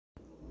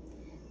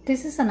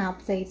This is an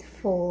update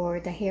for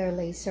the hair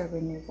laser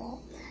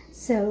removal.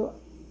 So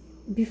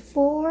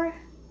before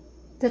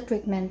the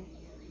treatment,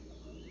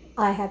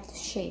 I have to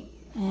shave,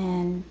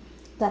 and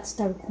that's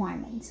the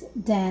requirements.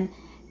 Then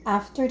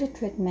after the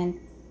treatment,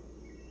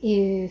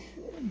 if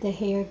the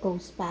hair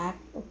goes back,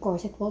 of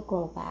course it will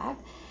grow back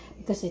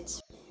because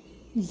it's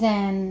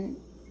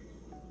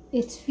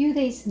few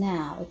days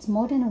now. It's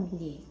more than a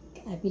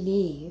week, I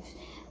believe.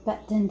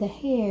 But then the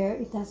hair,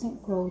 it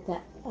doesn't grow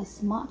that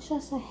as much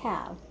as I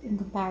have in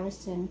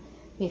comparison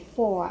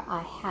before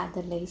I had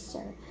the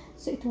laser.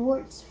 So it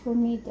works for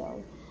me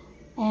though,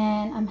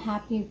 and I'm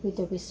happy with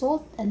the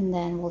result. And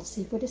then we'll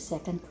see for the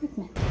second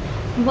treatment.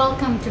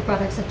 Welcome to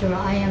Products Atura.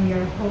 I am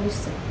your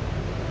host,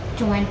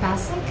 Joanne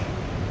Pasek,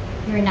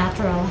 your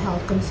natural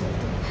health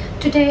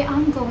consultant. Today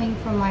I'm going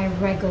for my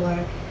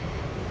regular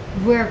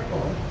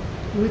whirlpool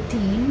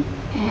routine,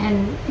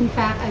 and in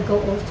fact I go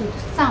also to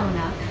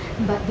sauna,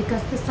 but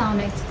because the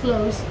sauna is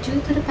closed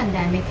due to the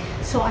pandemic,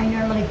 so I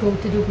normally go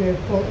to the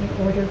whirlpool in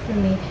order for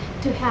me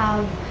to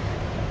have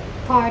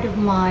part of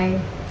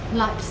my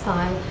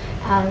lifestyle,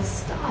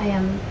 as I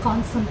am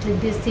constantly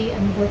busy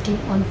and working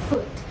on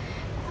foot.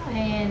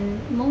 And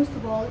most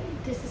of all,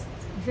 this is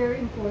very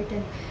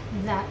important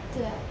that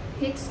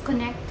it's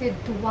connected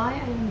to why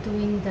I am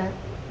doing the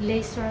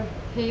laser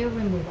hair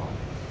removal.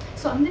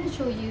 So I'm going to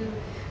show you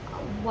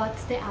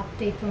what's the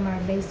update from our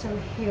laser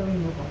hair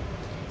removal.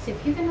 So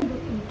if you're going to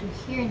look into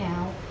here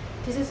now,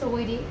 this is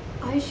already,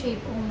 I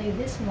shaved only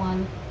this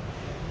one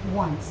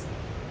once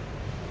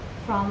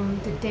from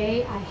the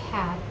day I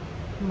had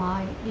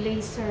my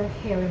laser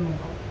hair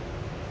removal.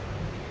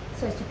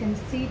 So as you can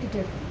see the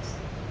difference.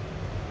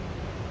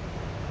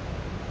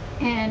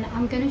 And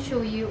I'm going to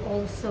show you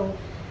also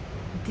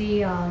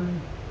the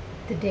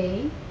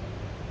day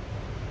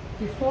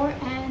before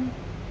and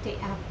the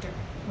after,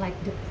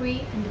 like the pre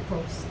and the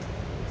post,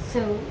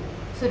 so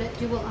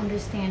that you will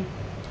understand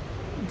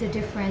the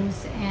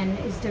difference and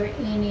is there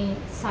any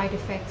side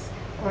effects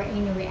or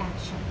any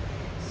reaction.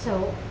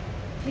 So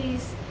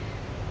please,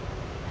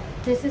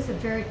 this is a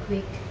very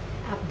quick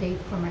update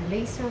for my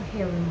laser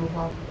hair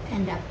removal,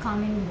 and the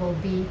upcoming will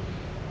be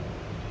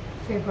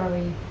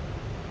February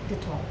the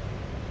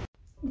 12th.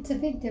 It's a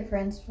big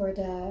difference for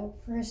the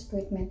first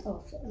treatment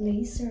of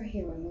laser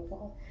hair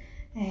removal,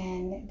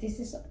 and this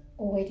is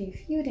already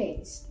a few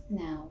days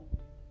now.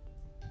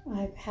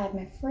 I've had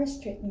my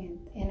first treatment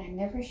and I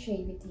never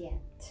shaved it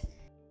yet.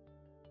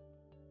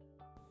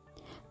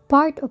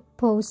 Part of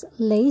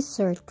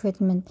post-laser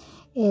treatment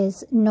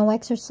is no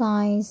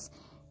exercise,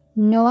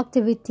 no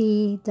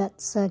activity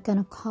that's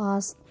gonna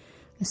cause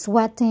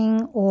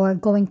sweating or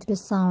going to the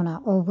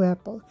sauna or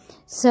whirlpool.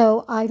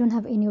 So I don't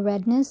have any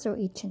redness or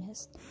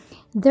itchiness.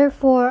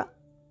 Therefore,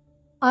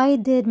 I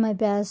did my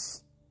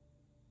best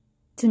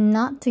to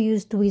not to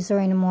use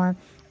tweezer anymore,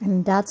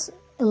 and that's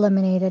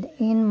eliminated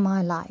in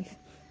my life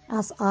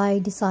as I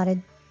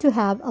decided to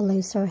have a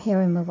laser hair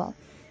removal,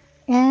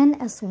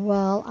 and as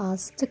well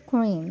as the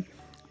cream.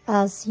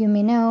 As you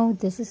may know,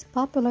 this is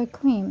popular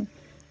cream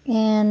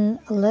and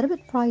a little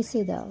bit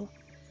pricey though.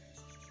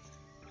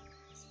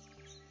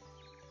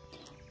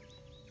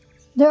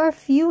 There are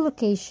few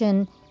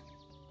locations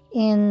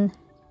in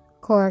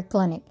Cur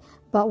Clinic,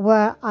 but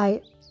where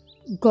I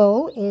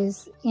go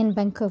is in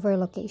Vancouver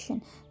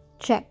location.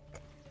 Check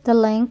the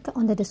link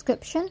on the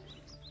description,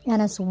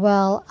 and as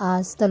well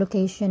as the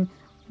location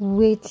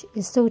which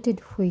is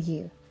suited for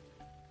you.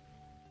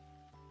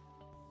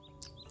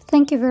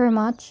 Thank you very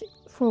much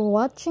for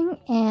watching,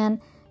 and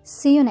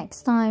see you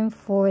next time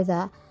for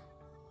the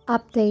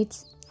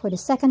updates for the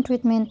second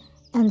treatment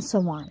and so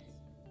on.